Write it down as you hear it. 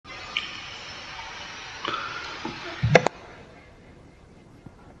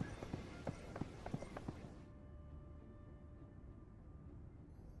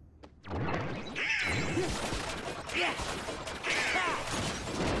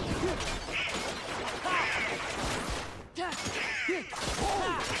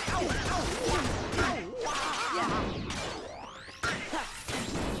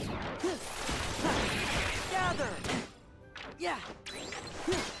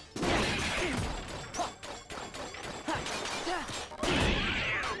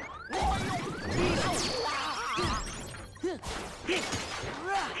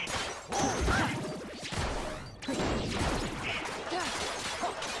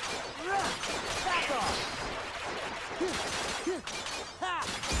Ha!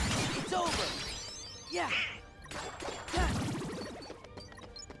 It's over! Yeah! Ha!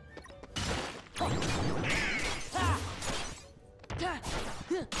 Ha! Ha!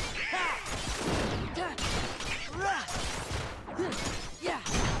 Ha! Ha! Ra! Yeah!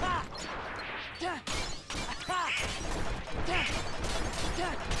 Ha! Ha! Ha! Ha!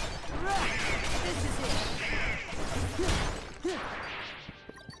 Ra! This is it!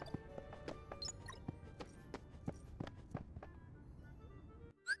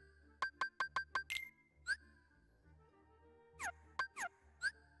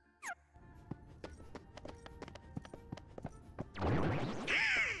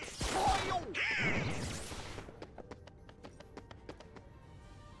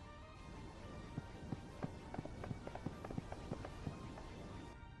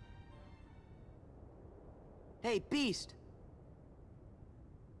 Hey, Beast!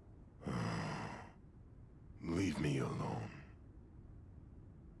 Leave me alone.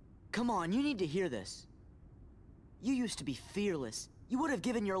 Come on, you need to hear this. You used to be fearless. You would have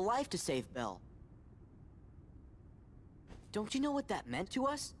given your life to save Belle. Don't you know what that meant to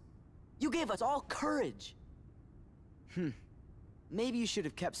us? You gave us all courage. Maybe you should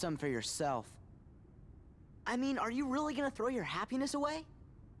have kept some for yourself. I mean, are you really gonna throw your happiness away?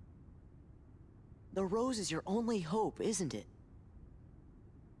 The rose is your only hope, isn't it?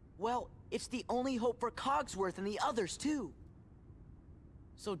 Well, it's the only hope for Cogsworth and the others, too.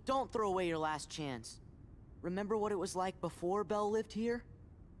 So don't throw away your last chance. Remember what it was like before Belle lived here?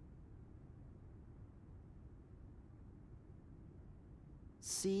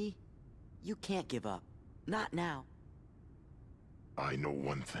 See? You can't give up. Not now. I know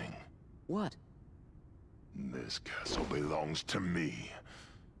one thing. What? This castle belongs to me.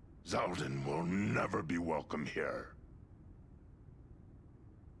 Zaldin will never be welcome here.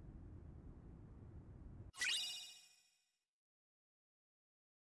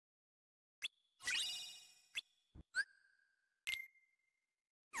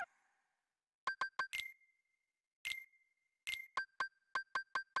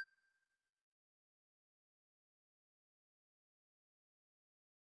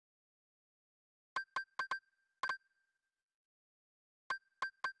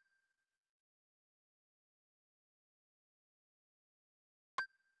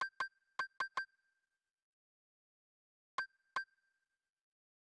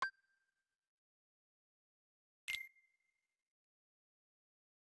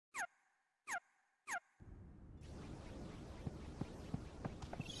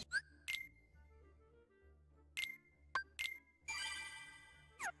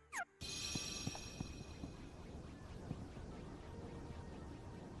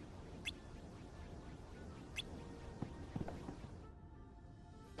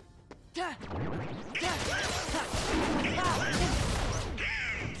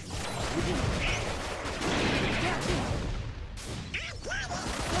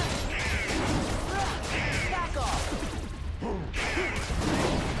 Back off!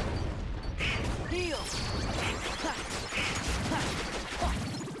 Heal!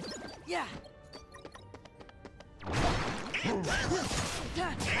 Yeah!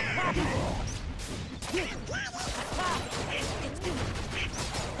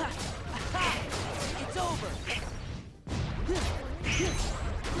 It's over!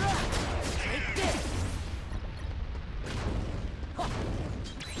 Take this!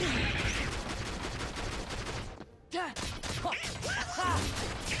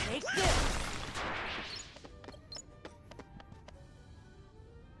 Take this!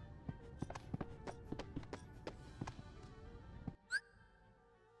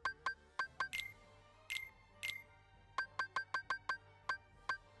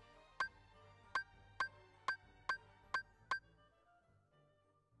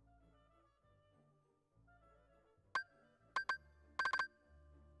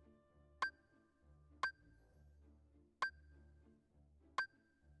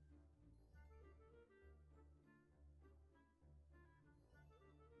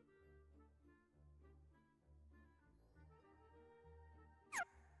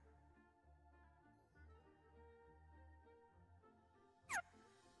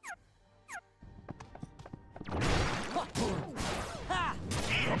 Let's go!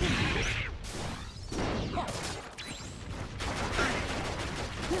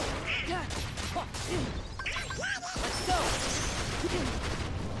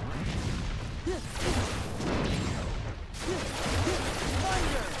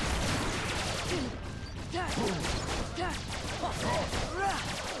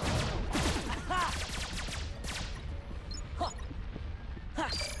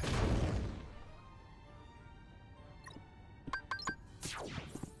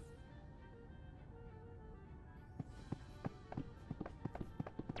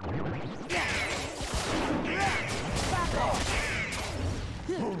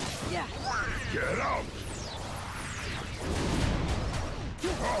 Yeah. Get out!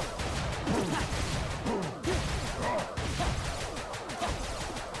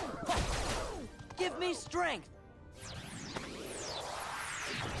 Give me strength.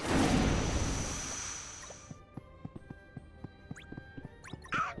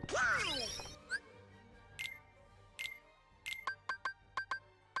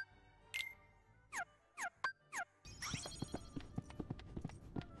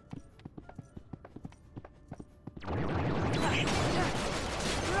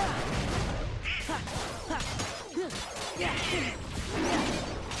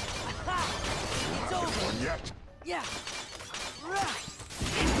 It's over. Yet. Yeah.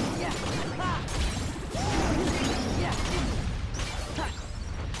 Yeah. Yeah.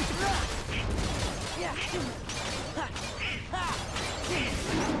 Yeah.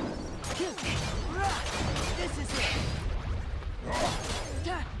 This is it.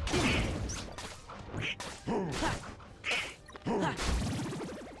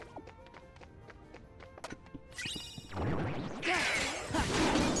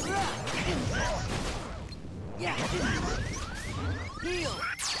 Yeah. Heal.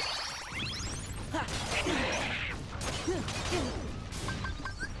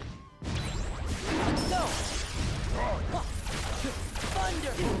 Let's go.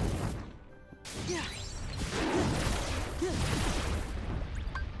 Thunder. Yeah.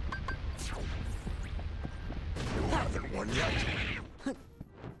 You haven't won yet.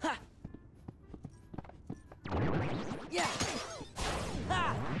 Yeah.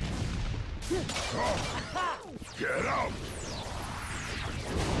 Ha. Get out!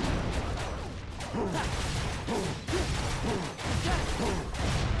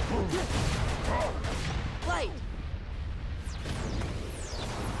 Light.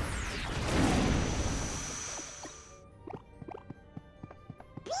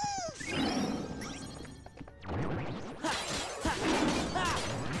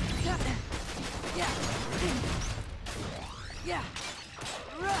 Yeah.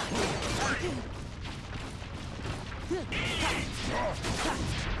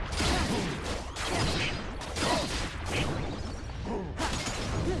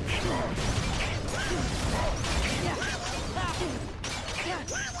 Yeah.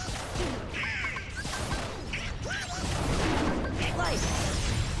 Light.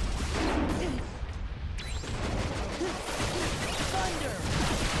 Thunder.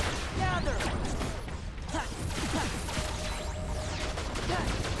 Gather.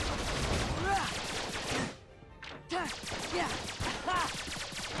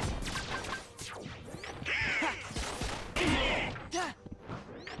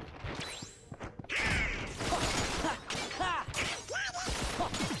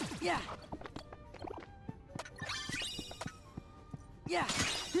 Yeah. Yeah. Yeah.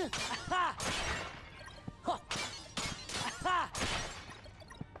 Aha. Aha.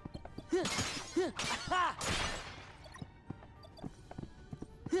 Aha.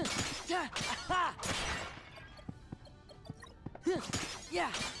 Aha.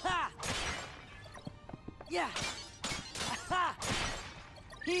 Yeah. Ha. Yeah. Aha.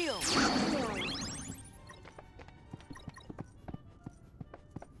 Heal.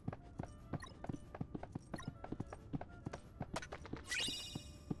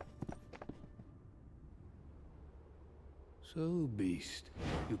 So, Beast,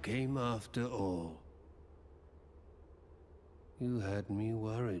 you came after all. You had me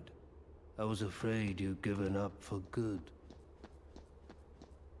worried. I was afraid you'd given up for good.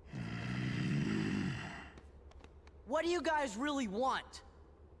 What do you guys really want?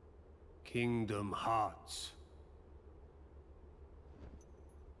 Kingdom Hearts.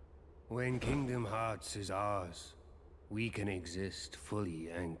 When Kingdom Hearts is ours, we can exist fully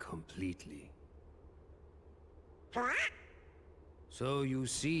and completely. So you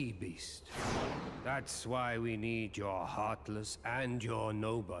see, Beast, that's why we need your Heartless and your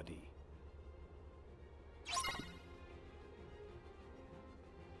Nobody.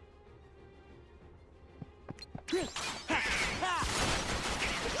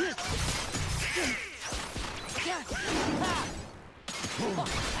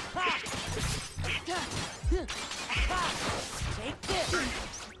 Take this.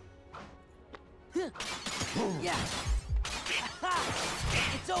 Yeah.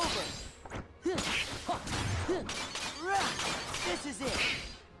 It's over. This is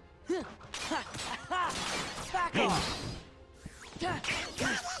it. Back off. Yeah.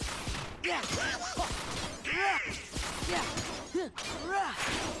 Yeah.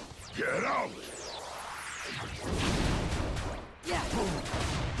 Get out! Yeah.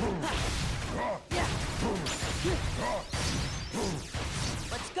 Yeah.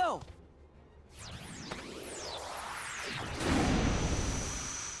 Let's go. go!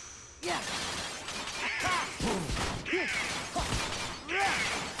 Yeah! Ha!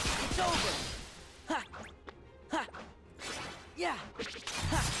 It's over! Ha! Ha! Yeah!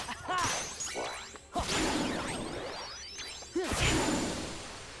 Ha! Ha!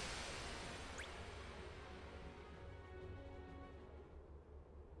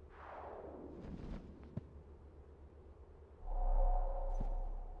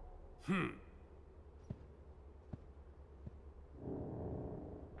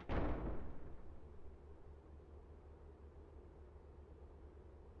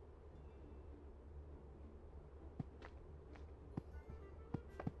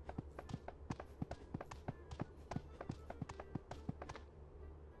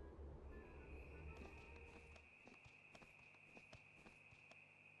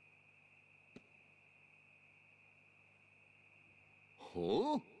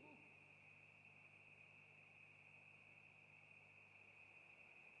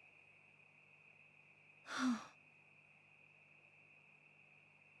 Huh?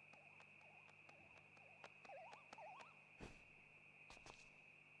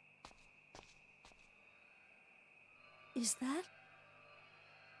 Is that?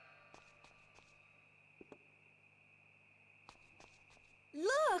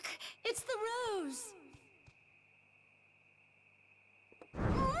 Look! It's the rose!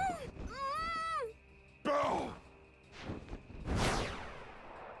 Bell!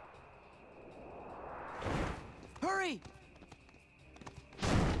 Hurry!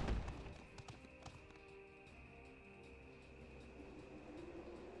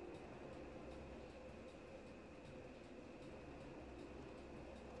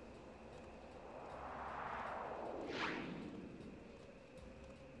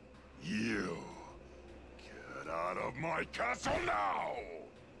 You! Get out of my castle now!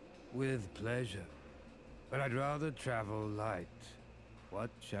 With pleasure. But I'd rather travel light. What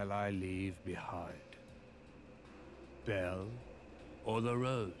shall I leave behind? Bell or the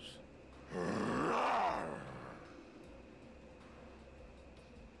rose?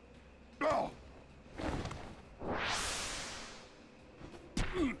 Bell!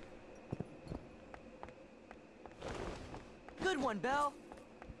 Good one, Belle!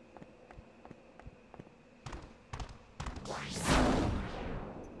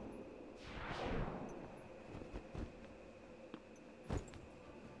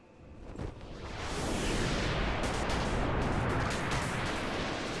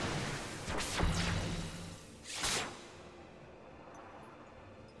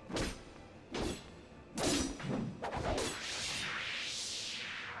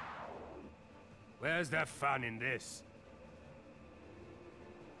 Where's the fun in this?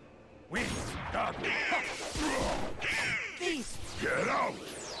 Wind, darkness. Beast! Get out!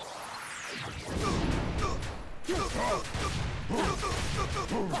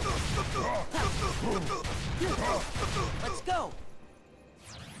 Let's go!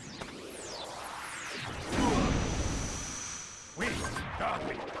 Wind,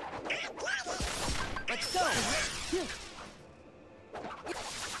 darkness. Let's go!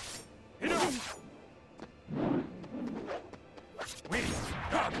 Enough! Wind,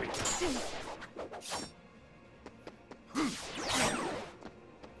 darkness.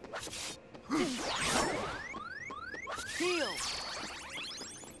 Heal!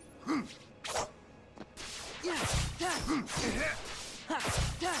 Yeah!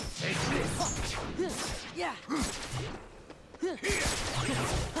 Take this. Yeah!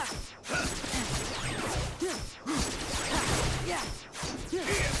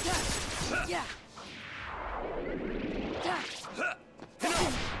 Yeah! Yeah!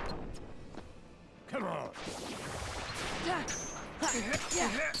 Come on.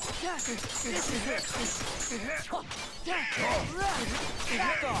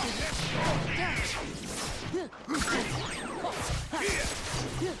 Back off!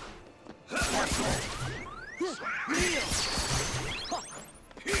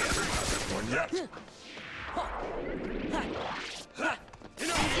 One yet?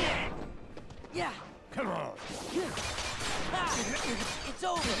 Yeah! Come on. It's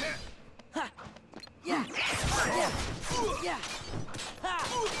over! Yeah! Yeah! Yeah!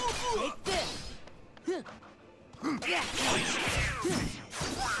 Take this! Yeah!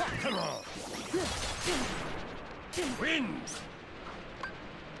 Come on. Wind.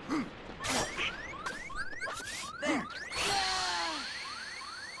 There!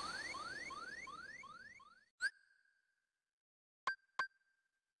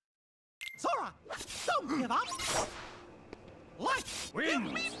 Sora, don't give up! Light! Wind.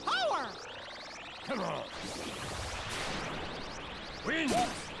 Give me power! Come on. Wind.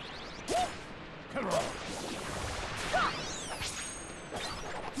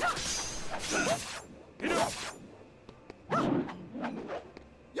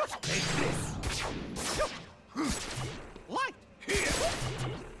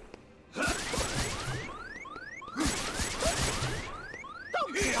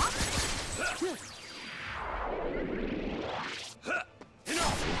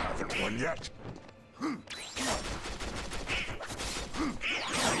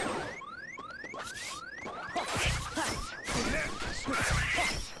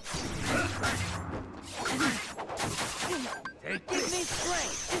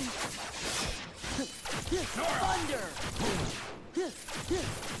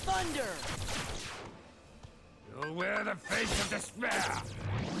 Thunder! You'll wear the face of despair!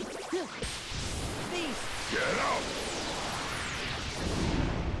 Beast! Get out!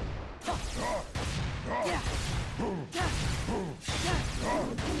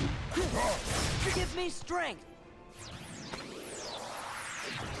 Give me strength!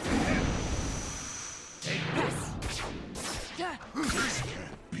 Take this! This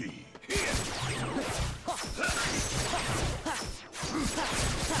can't be.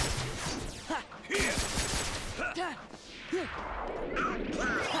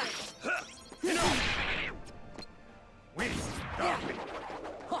 Wind, stop me!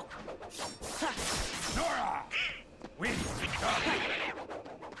 Nora! Wind, stop me!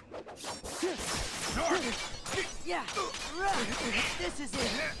 Nora! Yeah! This is it!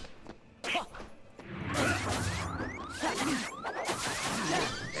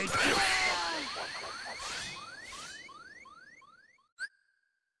 Take this!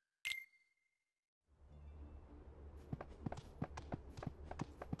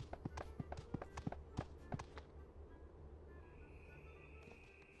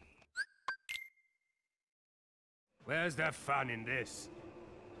 Where's the fun in this?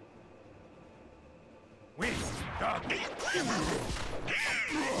 Wind, stop me!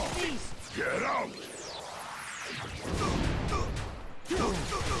 Beast! Get out!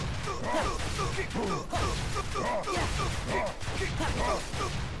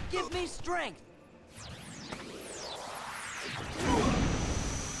 Give me strength!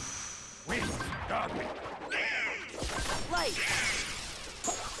 Wind, stop me! Light!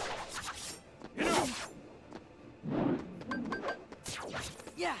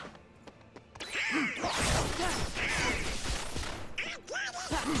 Yeah!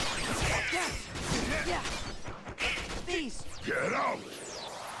 Yeah! Beast! Get out!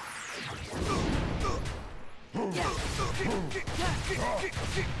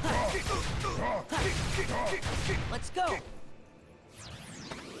 Let's go!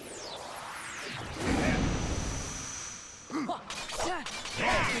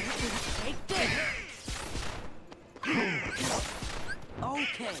 Take this!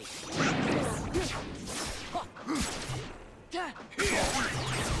 Okay. Yeah.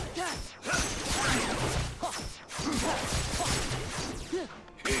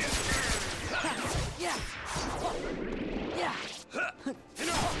 Yeah.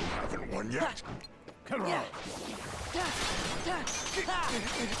 Haven't won yet. Come on! Yeah.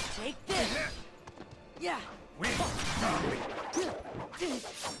 Take this. Yeah. Wind, stop me!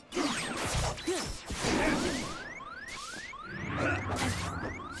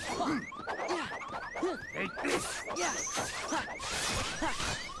 Take this! Yeah.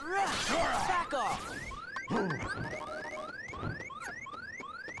 Nora! Back off.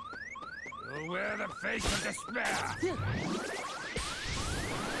 You'll wear the face of despair!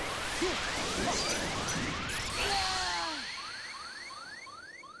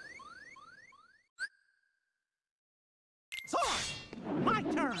 Sword! My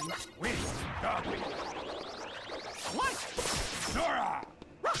turn! Wind, stop me! Light! Nora!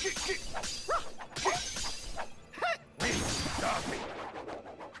 Wind, stop me!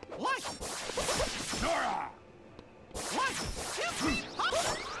 Light! Nora! Light!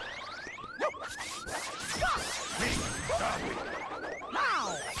 Wind, stop me! Now!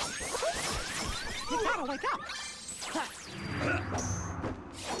 You gotta wake up!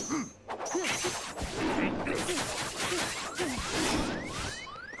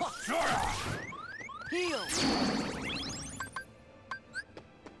 Nora! Heal.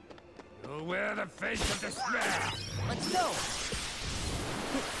 You'll wear the face of despair! Let's go.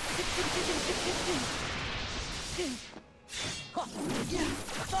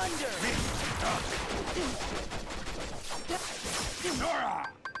 Thunder. Nora!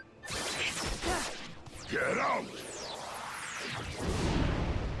 Get out!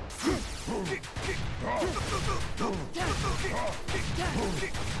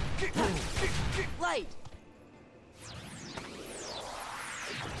 Light.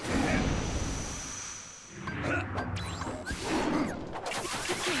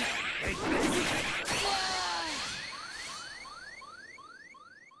 Take this!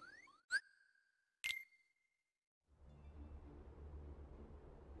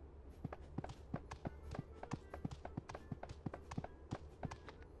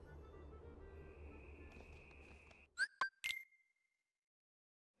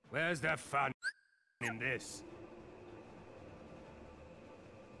 Where's the fun in this?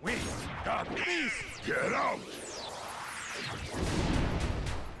 Wind, stop me! Get out!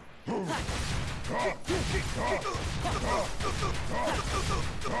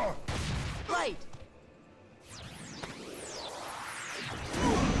 Light.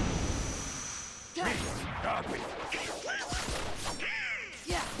 dog me.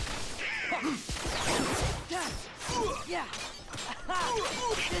 Yeah. Yeah.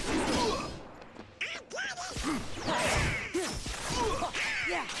 This is it.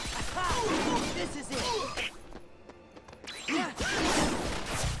 Yeah. This is it. Yeah.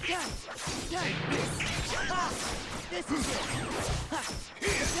 Yeah. Yeah. This is it.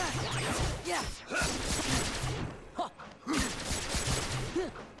 Yeah.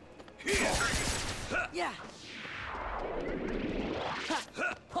 Yeah.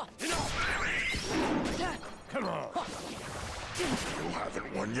 Come on. You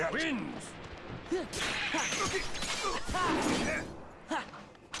haven't won yet. Wins.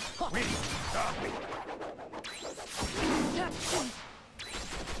 Wins. Dog me.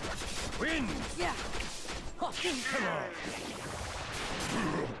 Wins. Yeah. Come on.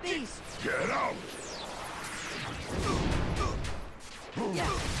 Beast. Get out! Yeah.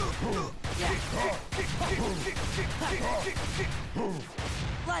 Yeah.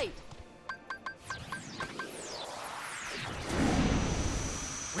 Light.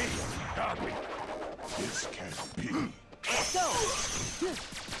 Wins. Dog me. This can't be. Let's go.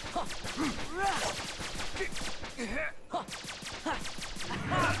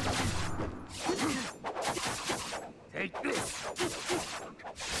 Take this.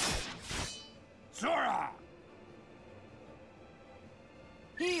 Sora!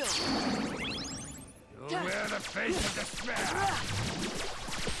 Heal. You'll wear the face of despair.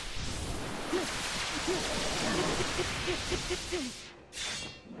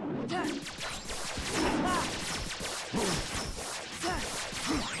 Yeah.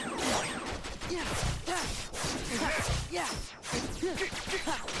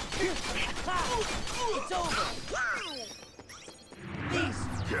 It's over. Beast.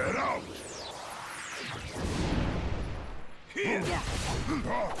 Get out! Yeah.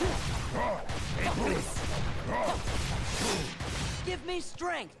 Take this. Give me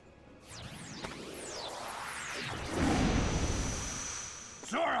strength.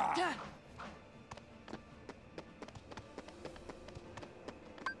 Sora!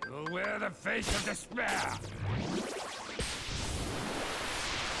 You'll wear the face of despair.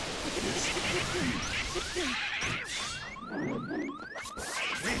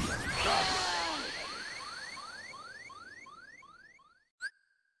 Wins. Dog me.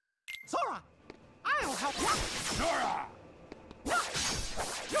 Sora, I'll help you. Sora!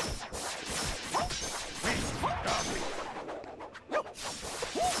 Wins. Dog me.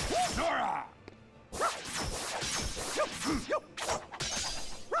 Sora!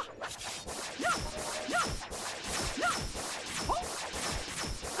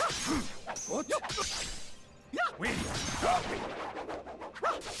 What? Wins. Dog me.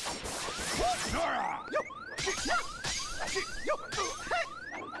 Sora!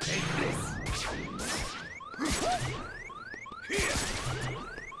 Take this.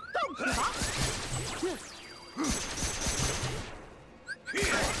 Don't give up.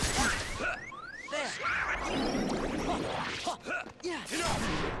 There. Yeah.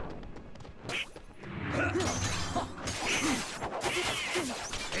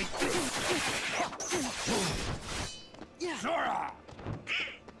 Take this. Yeah. Sora!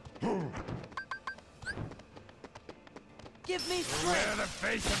 Give me Wear strength. the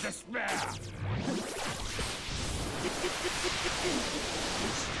face of despair.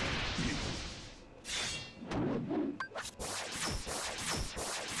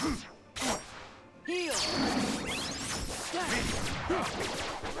 Heal.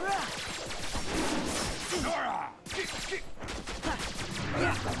 Sora!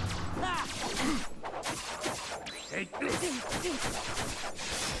 Yeah. Take this.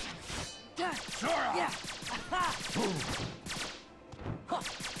 Sora! Yeah.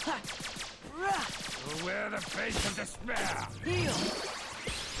 You'll wear the face of despair. Heal.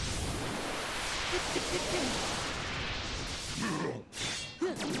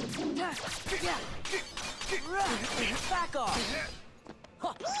 Yeah. Back off.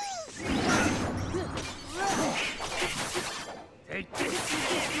 Take this.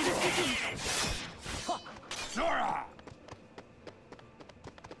 Sora!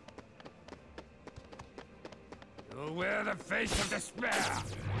 You'll wear the face of despair.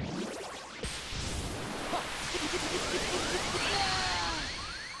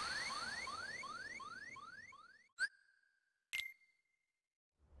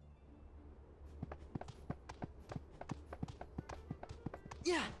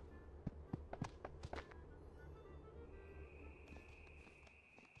 Yeah.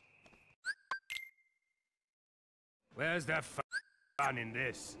 Where's the fun in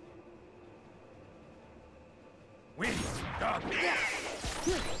this? Win, dog. Yeah.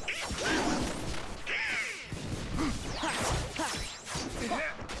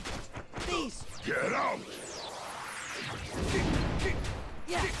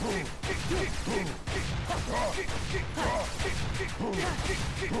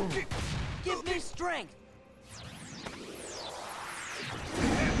 Give me strength!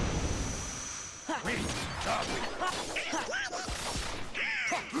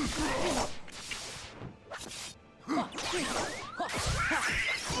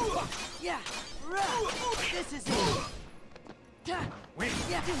 Yeah! This is it! Yeah!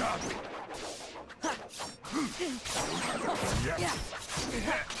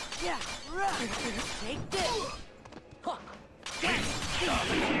 Yeah! Take this!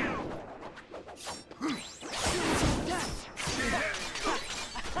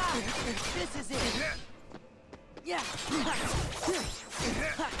 This is it! Yeah!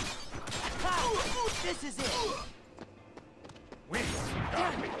 This is it!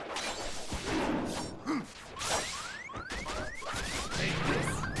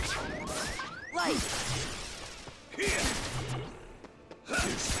 Light!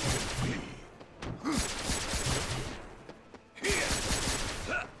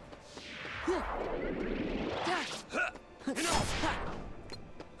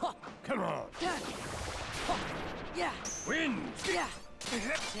 Come on! Yeah! Win! Yeah!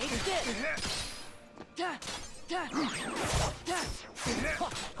 Take this! Take this!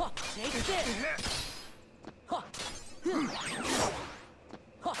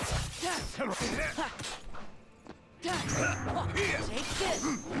 Come on! Take this!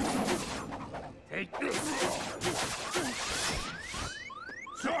 Take this!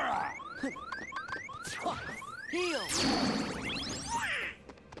 Sora! Heal!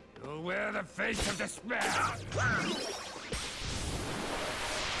 You'll wear the face of despair!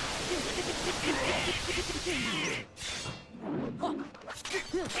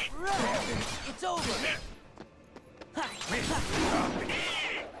 It's over!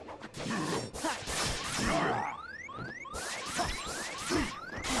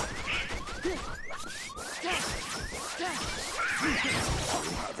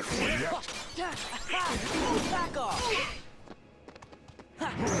 Back off!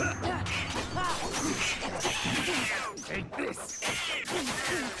 Take this!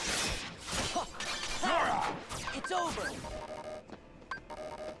 It's over!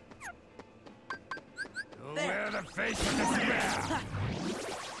 You'll wear the face of despair!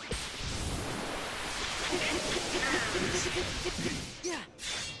 Yeah!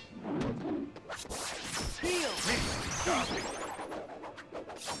 Heal!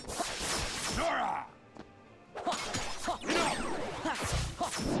 Sora!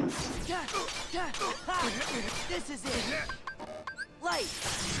 This is it! Light!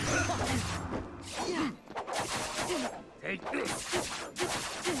 Take this!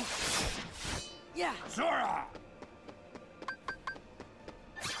 Yeah! Sora!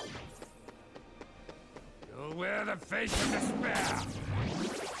 You'll wear the face of despair!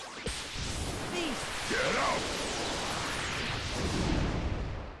 Beast! Get out!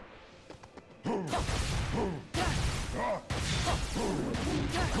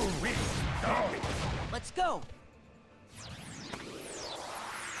 Let's go!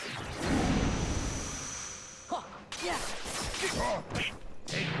 Yeah!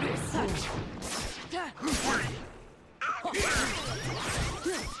 Take this!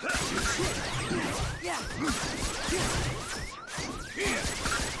 Yeah!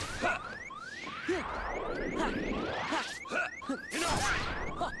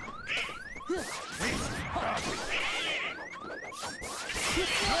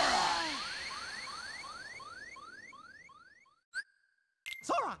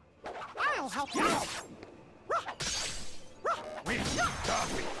 Sora, I'll help you out.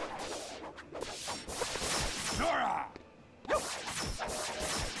 Sora!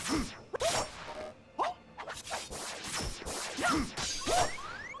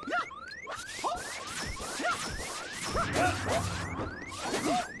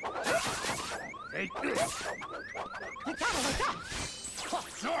 Take this! You gotta wake up.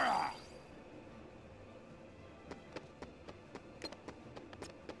 Sora!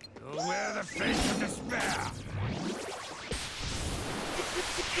 You'll wear the face of despair!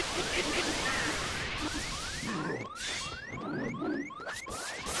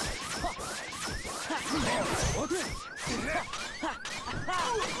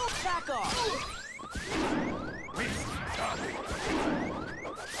 Back off!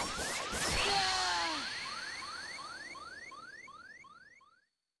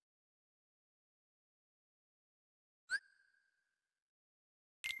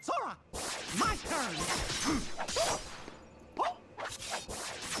 Sora, my turn.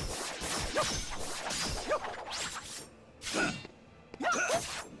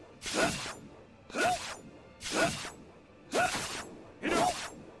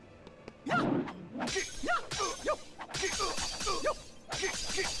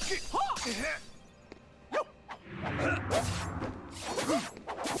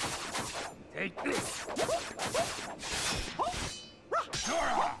 Take this!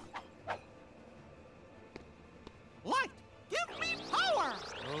 Light, give me power!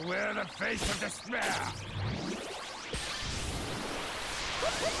 You'll wear the face of despair!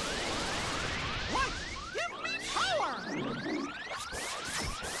 Light, give me power!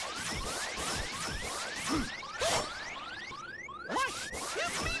 Light,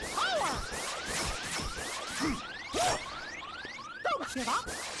 give me power! Don't give up!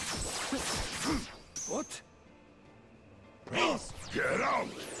 What? Get out!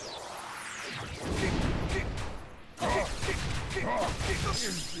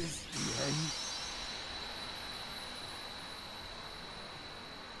 Is this the end?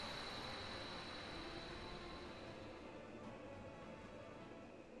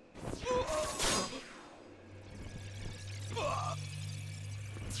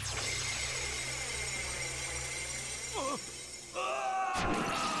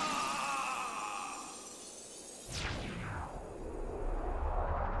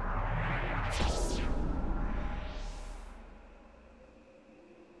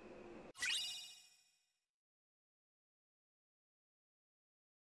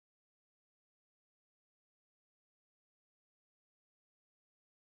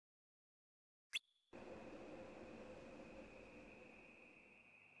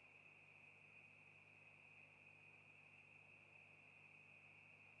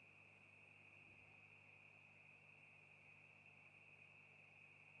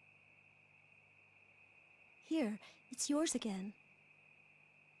 Here, it's yours again.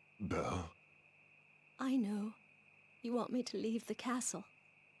 Belle? I know. You want me to leave the castle.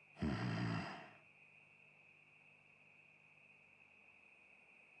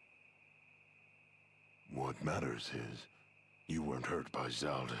 What matters is, you weren't hurt by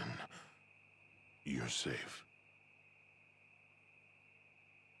Zaldin. You're safe.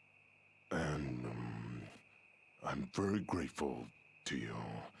 And, I'm very grateful to you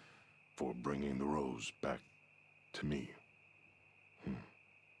for bringing the rose back to me.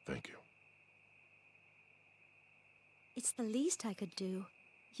 Thank you. It's the least I could do.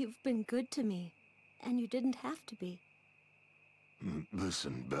 You've been good to me, and you didn't have to be.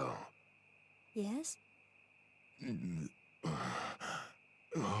 Listen, Belle. Yes?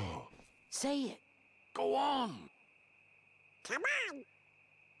 Oh. Say it. Go on! Come on!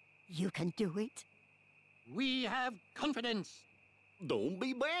 You can do it. We have confidence. Don't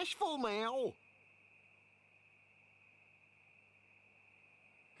be bashful now.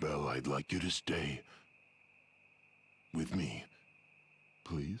 Belle, I'd like you to stay with me,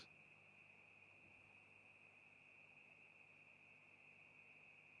 please.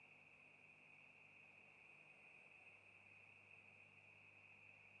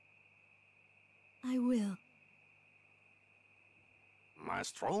 I will.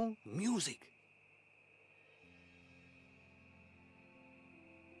 Maestro, music.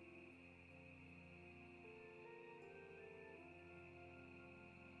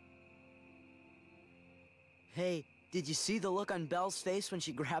 Hey, did you see the look on Belle's face when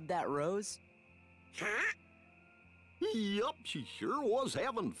she grabbed that rose? Huh? Yup, she sure was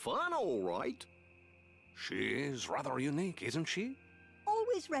having fun, all right. She's rather unique, isn't she?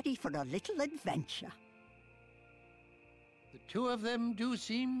 Always ready for a little adventure. The two of them do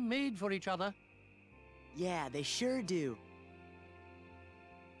seem made for each other. Yeah, they sure do.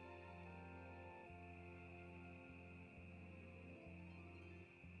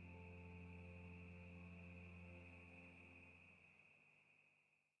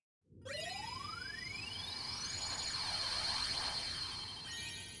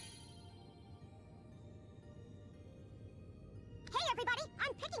 Hey everybody,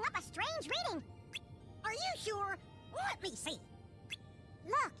 I'm picking up a strange reading. Are you sure? Let me see.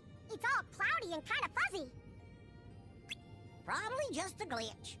 Look, it's all cloudy and kind of fuzzy. Probably just a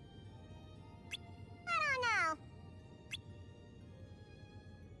glitch. I don't know.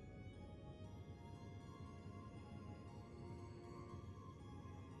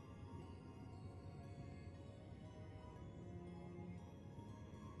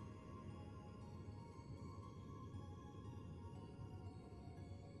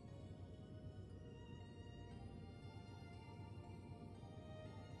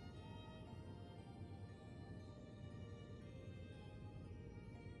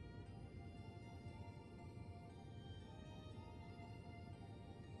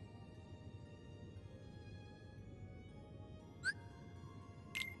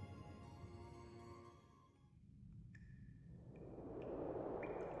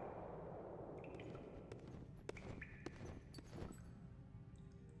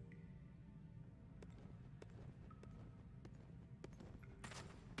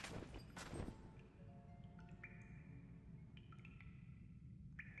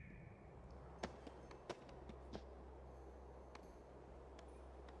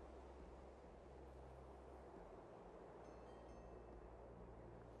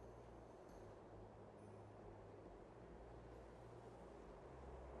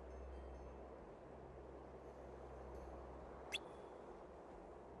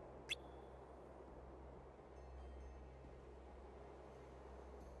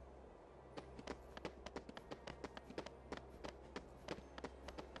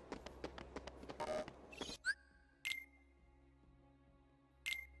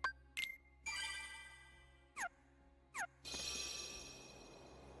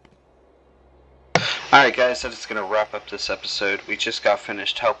 Alright guys, that is going to wrap up this episode. We just got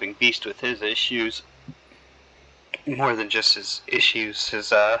finished helping Beast with his issues. More than just his issues, we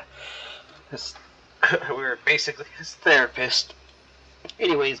were basically his therapist.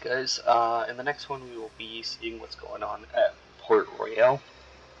 Anyways guys, in the next one we will be seeing what's going on at Port Royale.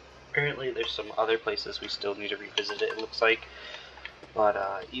 Apparently there's some other places we still need to revisit, it looks like.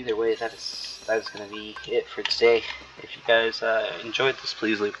 But either way, that is going to be it for today. If you guys enjoyed this,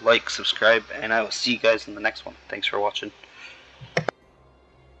 please leave a like, subscribe, and I will see you guys in the next one. Thanks for watching.